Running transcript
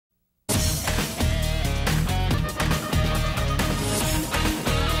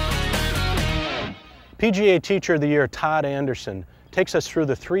PGA Teacher of the Year Todd Anderson takes us through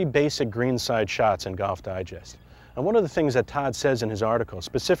the 3 basic greenside shots in Golf Digest. And one of the things that Todd says in his article,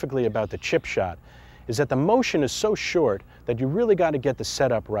 specifically about the chip shot, is that the motion is so short that you really got to get the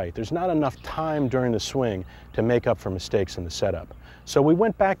setup right. There's not enough time during the swing to make up for mistakes in the setup. So we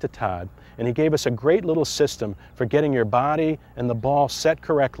went back to Todd, and he gave us a great little system for getting your body and the ball set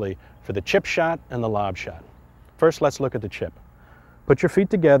correctly for the chip shot and the lob shot. First, let's look at the chip. Put your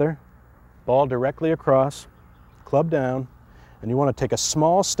feet together, ball directly across, club down, and you want to take a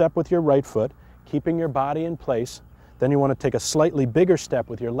small step with your right foot, keeping your body in place. Then you want to take a slightly bigger step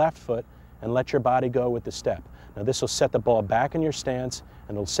with your left foot and let your body go with the step. Now this will set the ball back in your stance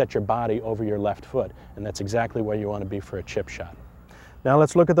and it'll set your body over your left foot, and that's exactly where you want to be for a chip shot. Now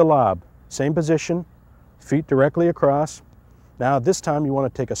let's look at the lob. Same position, feet directly across. Now this time you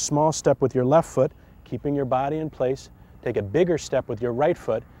want to take a small step with your left foot, keeping your body in place. Take a bigger step with your right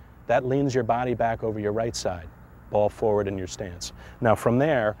foot. That leans your body back over your right side. Ball forward in your stance. Now from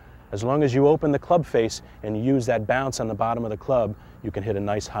there, as long as you open the club face and you use that bounce on the bottom of the club, you can hit a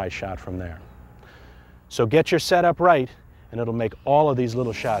nice high shot from there. So get your setup right, and it'll make all of these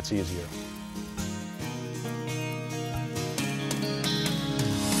little shots easier.